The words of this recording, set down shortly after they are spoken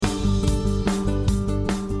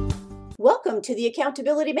Welcome to the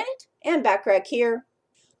Accountability Minute. Ann Bachrach here.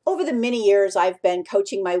 Over the many years I've been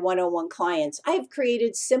coaching my one-on-one clients, I've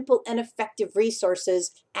created simple and effective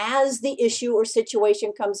resources as the issue or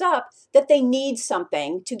situation comes up that they need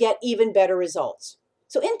something to get even better results.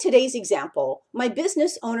 So in today's example, my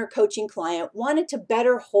business owner coaching client wanted to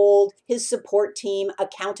better hold his support team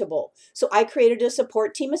accountable. So I created a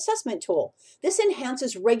support team assessment tool. This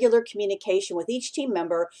enhances regular communication with each team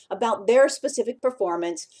member about their specific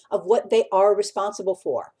performance of what they are responsible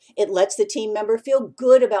for. It lets the team member feel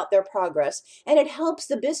good about their progress, and it helps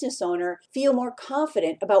the business owner feel more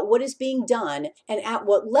confident about what is being done and at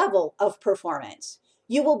what level of performance.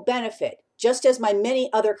 You will benefit, just as my many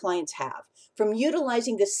other clients have, from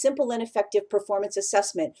utilizing this simple and effective performance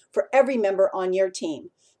assessment for every member on your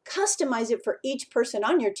team. Customize it for each person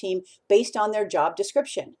on your team based on their job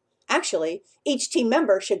description. Actually, each team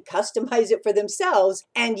member should customize it for themselves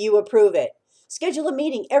and you approve it. Schedule a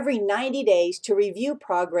meeting every 90 days to review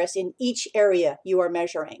progress in each area you are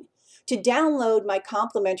measuring. To download my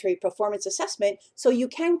complimentary performance assessment so you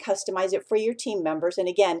can customize it for your team members, and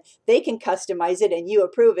again, they can customize it and you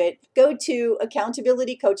approve it, go to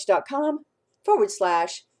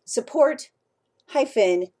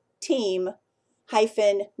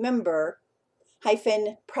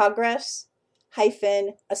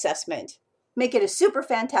Make it a super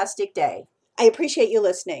fantastic day. I appreciate you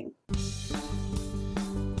listening.